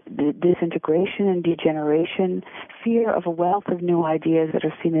social disintegration and degeneration, fear of a wealth of new ideas that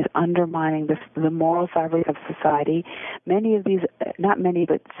are seen as undermining the moral fabric of society. Many of these, not many,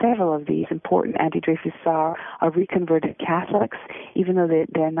 but several of these important anti-Dreyfus are reconverted Catholics, even though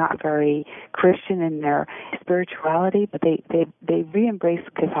they're not very Christian in their spirituality, but they re-embrace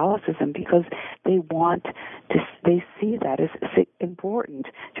Catholicism because they see that as important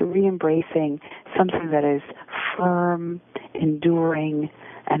to re-embracing something that is firm, enduring,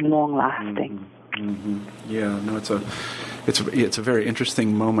 and long-lasting. Mm-hmm. Mm-hmm. Yeah, no, it's a very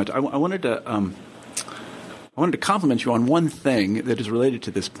interesting moment. I wanted to compliment you on one thing that is related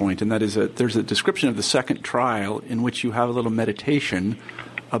to this point, and that is there's a description of the second trial in which you have a little meditation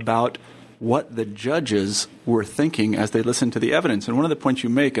about what the judges were thinking as they listened to the evidence. And one of the points you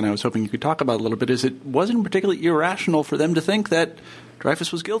make, and I was hoping you could talk about a little bit, is it wasn't particularly irrational for them to think that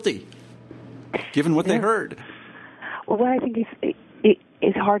Dreyfus was guilty, given what they heard. Well, what I think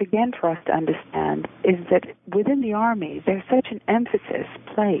is hard again for us to understand is that within the Army, there's such an emphasis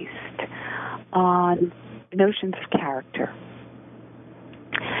placed on notions of character,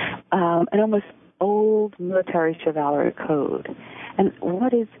 an almost old military chivalric code. And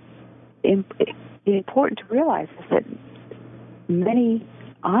what is important to realize is that many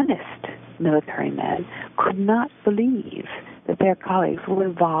honest military men could not believe that their colleagues were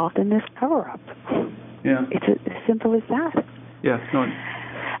involved in this cover-up. Yeah, it's as simple as that. Yeah, no.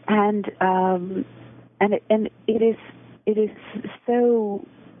 And it is so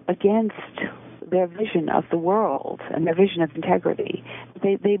against their vision of the world and their vision of integrity.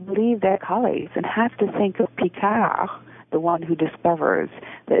 They believe their colleagues and have to think of Picard, the one who discovers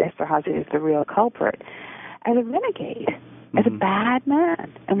that Esterhazy is the real culprit, as a renegade, as a bad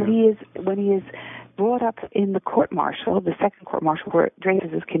man. And when he is brought up in the court-martial, the second court-martial, where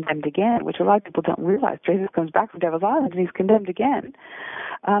Dreyfus is condemned again, which a lot of people don't realize. Dreyfus comes back from Devil's Island and he's condemned again.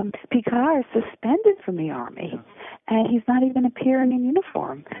 Picard is suspended from the Army, and he's not even appearing in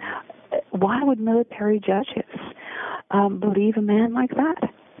uniform. Why would military judges believe a man like that?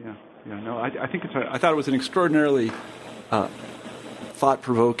 No, I think I thought it was an extraordinarily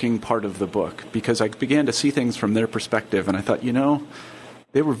thought-provoking part of the book, because I began to see things from their perspective, and I thought,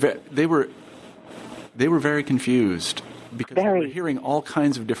 they were very confused because they were hearing all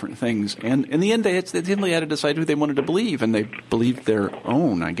kinds of different things, and in the end, they simply had to decide who they wanted to believe, and they believed their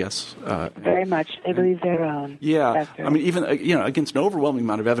own, I guess. Very much, they believed their own. Yeah, I mean, even against an overwhelming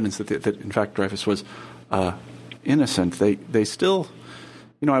amount of evidence that in fact Dreyfus was innocent, they still.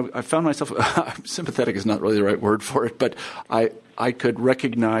 I found myself sympathetic is not really the right word for it, but I could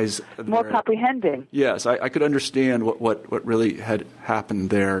recognize more comprehending. Yes, I could understand what really had happened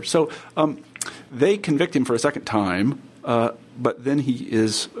there. So they convict him for a second time, but then he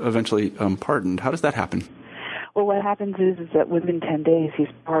is eventually pardoned. How does that happen? Well, what happens is that within 10 days he's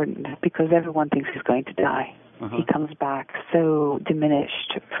pardoned because everyone thinks he's going to die. Uh-huh. He comes back so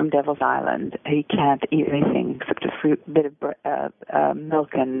diminished from Devil's Island, he can't eat anything except a bit of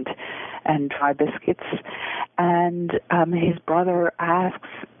milk and dry biscuits. And his brother asks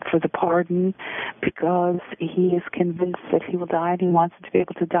for the pardon because he is convinced that he will die, and he wants to be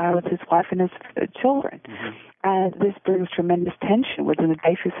able to die with his wife and his children. Mm-hmm. And this brings tremendous tension within the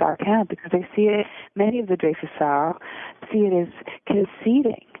Dreyfusard camp because they see it, many of the Dreyfusards see it as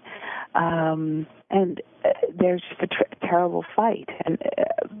conceding. And there's just a terrible fight. And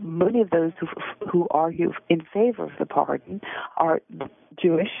many of those who argue in favor of the pardon are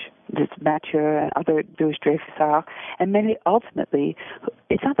Jewish, this Mathieu and other Jewish Dreyfusards, and many ultimately,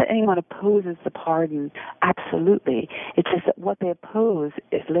 it's not that anyone opposes the pardon absolutely, it's just that what they oppose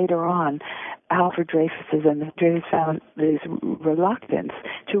is later on Alfred Dreyfus's and the Dreyfus family's reluctance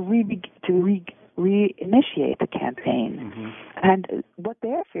to reinitiate the campaign. Mm-hmm. And what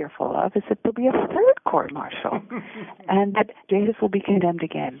they're fearful of is that there'll be a third court-martial and that Dreyfus will be condemned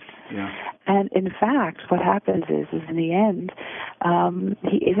again. Yeah. And in fact, what happens is in the end,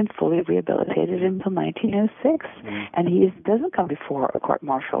 he isn't fully rehabilitated until 1906. Mm-hmm. And he doesn't come before a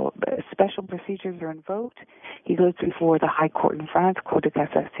court-martial. Special procedures are invoked. He goes before the High Court in France, Cour de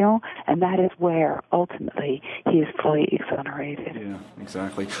Cassation, and that is where, ultimately, he is fully exonerated. Yeah,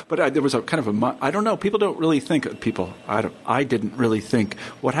 exactly. But there was a kind of I don't know, people don't really think, I didn't really think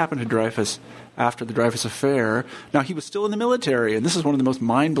what happened to Dreyfus after the Dreyfus Affair. Now, he was still in the military, and this is one of the most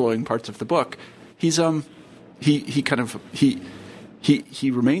mind-blowing parts of the book. He's he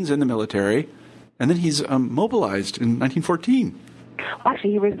remains in the military, and then he's mobilized in 1914.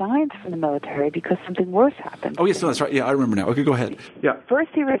 Actually, he resigns from the military because something worse happened. Oh, yes, no, that's right. Yeah, I remember now. Okay, go ahead. Yeah.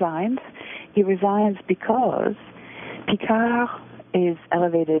 First, he resigns. He resigns because Picard is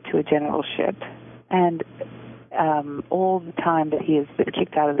elevated to a generalship, and all the time that he has been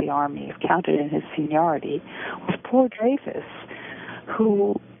kicked out of the army is counted in his seniority, with poor Dreyfus,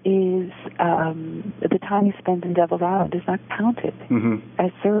 who is, the time he spends in Devil's Island is not counted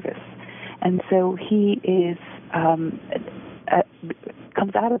as service. And so he is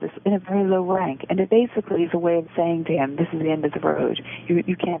comes out of this in a very low rank, and it basically is a way of saying to him, this is the end of the road.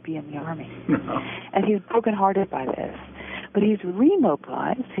 You can't be in the army. No. And he's brokenhearted by this. But he's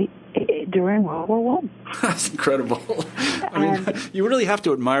remobilized during World War I. That's incredible. I mean, you really have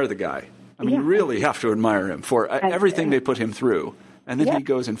to admire the guy. I mean, you really have to admire him for everything they put him through. And then he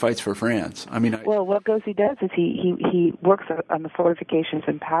goes and fights for France. I mean, well, what Gossi does is he works on the fortifications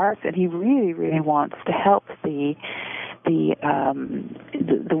in Paris, and he really, really wants to help the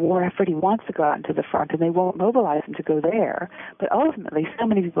war effort. He wants to go out into the front, and they won't mobilize him to go there. But ultimately, so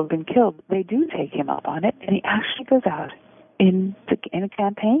many people have been killed, they do take him up on it, and he actually goes out in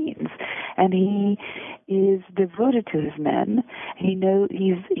campaigns, and he is devoted to his men. He knows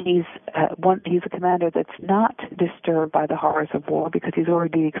he's a commander that's not disturbed by the horrors of war because he's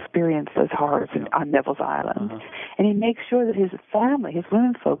already experienced those horrors on Devil's Island. And he makes sure that his family, his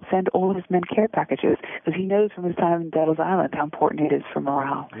women folk, send all his men care packages because he knows from his time in Devil's Island how important it is for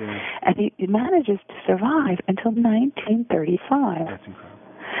morale. Yeah. And he manages to survive until 1935. That's incredible.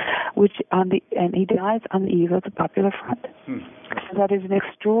 And he dies on the eve of the Popular Front. So that is an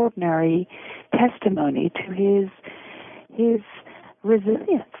extraordinary testimony to his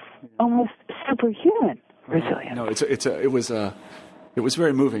resilience, almost superhuman resilience. No, it was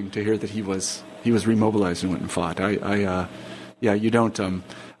very moving to hear that he was remobilized and went and fought. I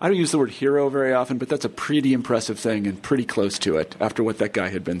don't use the word hero very often, but that's a pretty impressive thing and pretty close to it after what that guy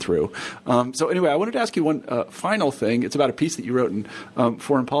had been through. So anyway, I wanted to ask you one final thing. It's about a piece that you wrote in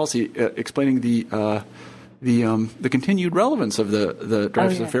Foreign Policy explaining the continued relevance of the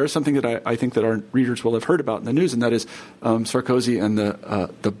Dreyfus Affair, something that I think that our readers will have heard about in the news, and that is Sarkozy and the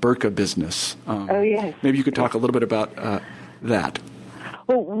burqa business. Maybe you could talk a little bit about that.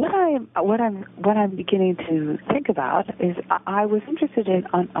 Well, what I'm beginning to think about is I was interested in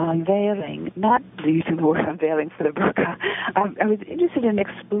unveiling, not using the word unveiling for the burqa. I was interested in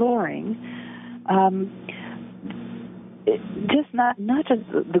exploring just not just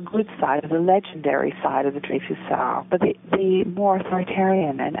the good side, the legendary side of the Dreyfusards, but the more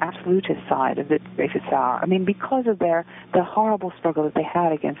authoritarian and absolutist side of the Dreyfusards. I mean, because of the horrible struggle that they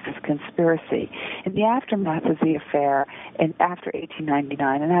had against this conspiracy, in the aftermath of the affair, and after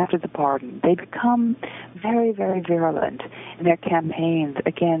 1899 and after the pardon, they become very, very virulent in their campaigns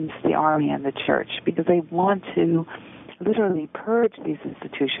against the army and the church because they want to literally purge these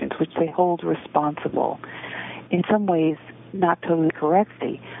institutions, which they hold responsible, in some ways not totally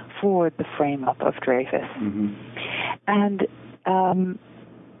correctly, for the frame-up of Dreyfus. Mm-hmm. And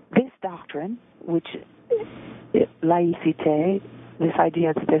this doctrine, which laïcité, this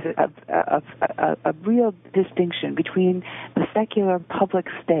idea that there's a real distinction between the secular public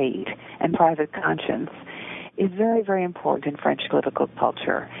state and private conscience, is very, very important in French political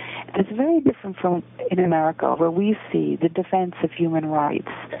culture. And it's very different from in America, where we see the defense of human rights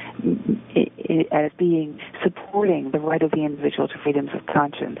as being supporting the right of the individual to freedoms of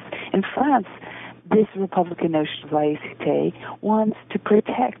conscience. In France, this Republican notion of laïcité wants to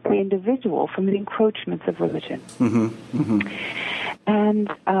protect the individual from the encroachments of religion. Mm-hmm. Mm-hmm. And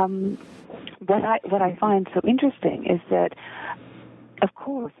what I find so interesting is that, of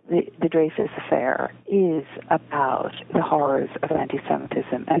course, the Dreyfus affair is about the horrors of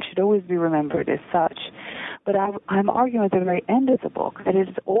anti-Semitism and should always be remembered as such. But I'm arguing at the very end of the book that it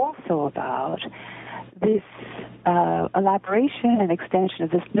is also about this elaboration and extension of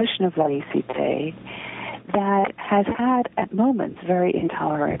this notion of laïcité that has had, at moments, very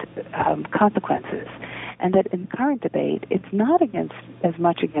intolerant consequences. And that in current debate, it's not as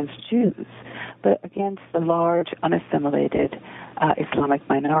much against Jews, but against the large, unassimilated Islamic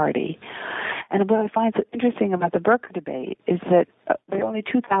minority. And what I find so interesting about the burqa debate is that there are only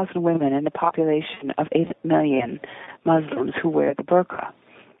 2,000 women in the population of 8 million Muslims who wear the burqa.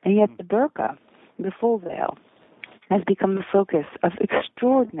 And yet the burqa, the full veil, has become the focus of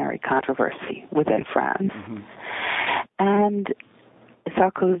extraordinary controversy within France. Mm-hmm. And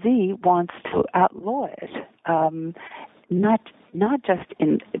Sarkozy wants to outlaw it, not just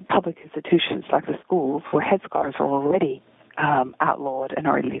in public institutions like the schools, where headscarves are already outlawed and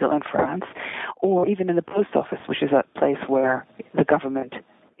are illegal in France, or even in the post office, which is a place where the government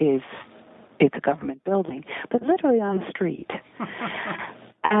it's a government building, but literally on the street.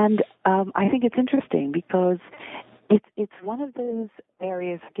 And I think it's interesting because it's one of those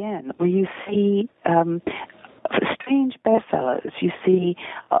areas, again, where you see strange bedfellows. You see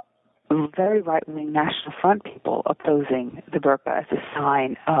very right-wing National Front people opposing the burqa as a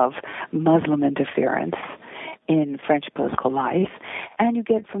sign of Muslim interference in French political life, and you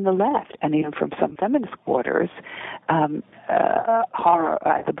get from the left, and even from some feminist quarters, horror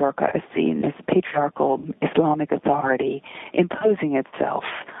at the burqa is seen as patriarchal Islamic authority imposing itself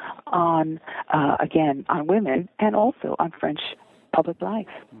on, again, on women and also on French public life.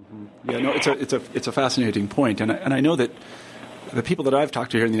 Mm-hmm. Yeah, no, it's a fascinating point, and I know that the people that I've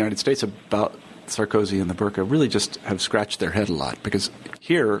talked to here in the United States about Sarkozy and the burqa really just have scratched their head a lot, because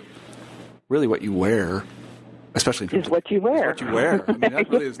here, really what you wear, especially in is what you wear. Is what you wear. I mean, that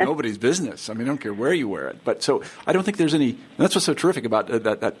really is nobody's business. I mean, I don't care where you wear it. But so I don't think there's any. And that's what's so terrific about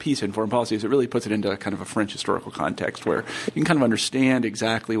that piece in Foreign Policy, is it really puts it into kind of a French historical context where you can kind of understand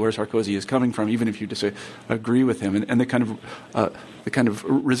exactly where Sarkozy is coming from, even if you disagree with him, and the kind of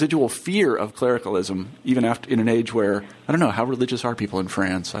residual fear of clericalism, even after in an age where I don't know how religious are people in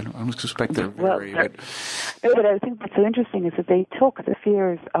France. I don't suspect they're very. But I think what's so interesting is that they took the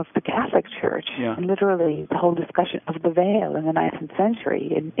fears of the Catholic Church, and literally the whole discussion of the veil in the 19th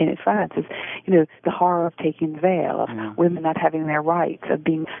century in France is, the horror of taking the veil, of women not having their rights, of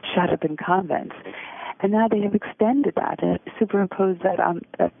being shut up in convents, and now they have extended that and superimposed that on.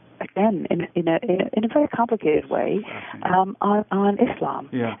 Again, in a very complicated way, on Islam,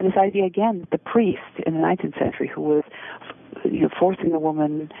 and this idea again, the priest in the 19th century who was, forcing a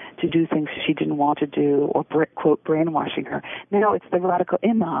woman to do things she didn't want to do, or quote brainwashing her. Now it's the radical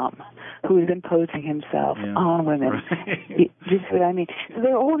imam who is imposing himself on women. Right. Do you see what I mean? So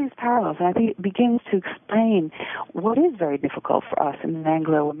there are all these parallels, and I think it begins to explain what is very difficult for us in an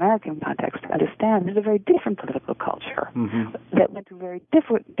Anglo-American context to understand. There's a very different political culture that went through very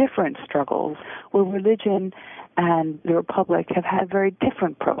different struggles, where religion and the Republic have had very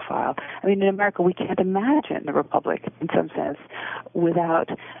different profile. I mean, in America, we can't imagine the Republic, in some sense, without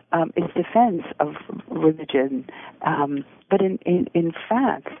its defense of religion. But in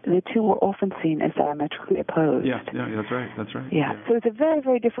France, the two were often seen as diametrically opposed. Yeah, that's right. Yeah, so it's a very,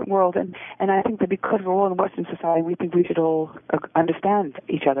 very different world, and I think that because we're all in Western society, we think we should all understand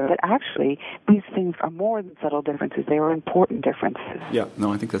each other. But actually, these things are more than subtle differences; they are important differences. Yeah,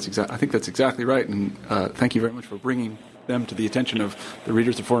 no, I think that's exactly right. And thank you very much for bringing them to the attention of the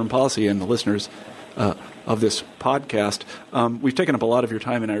readers of Foreign Policy and the listeners of this podcast. We've taken up a lot of your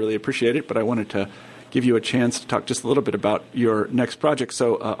time, and I really appreciate it. But I wanted to give you a chance to talk just a little bit about your next project.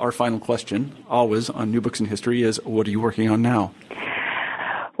 So our final question, always on New Books in History, is what are you working on now?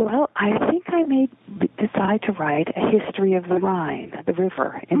 Well, I think I may decide to write a history of the Rhine, the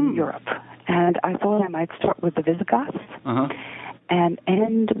river in Europe. And I thought I might start with the Visigoths and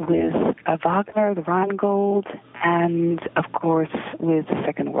end with Wagner, the Rheingold, and, of course, with the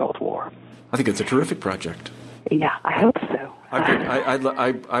Second World War. I think it's a terrific project. Yeah, I hope so.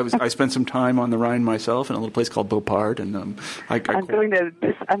 I spent some time on the Rhine myself in a little place called Beaupart, and I'm going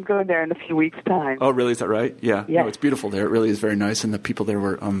there in a few weeks' time. Oh, really? Is that right? Yeah. Yes. No, it's beautiful there. It really is very nice, and the people there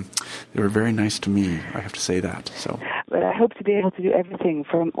were very nice to me. I have to say that. So. But I hope to be able to do everything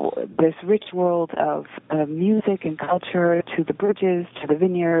from this rich world of music and culture to the bridges, to the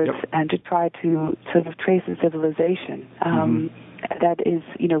vineyards, and to try to sort of trace a civilization. That is,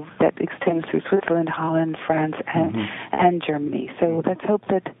 that extends through Switzerland, Holland, France, and Germany. So let's hope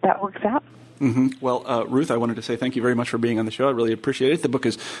that works out. Well, Ruth, I wanted to say thank you very much for being on the show. I really appreciate it. The book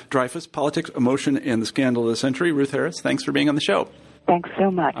is Dreyfus, Politics, Emotion, and the Scandal of the Century. Ruth Harris, thanks for being on the show. Thanks so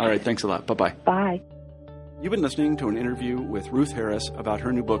much. All right, thanks a lot. Bye-bye. Bye. You've been listening to an interview with Ruth Harris about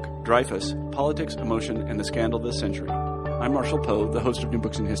her new book, Dreyfus, Politics, Emotion, and the Scandal of the Century. I'm Marshall Poe, the host of New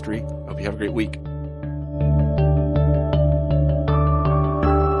Books in History. Hope you have a great week.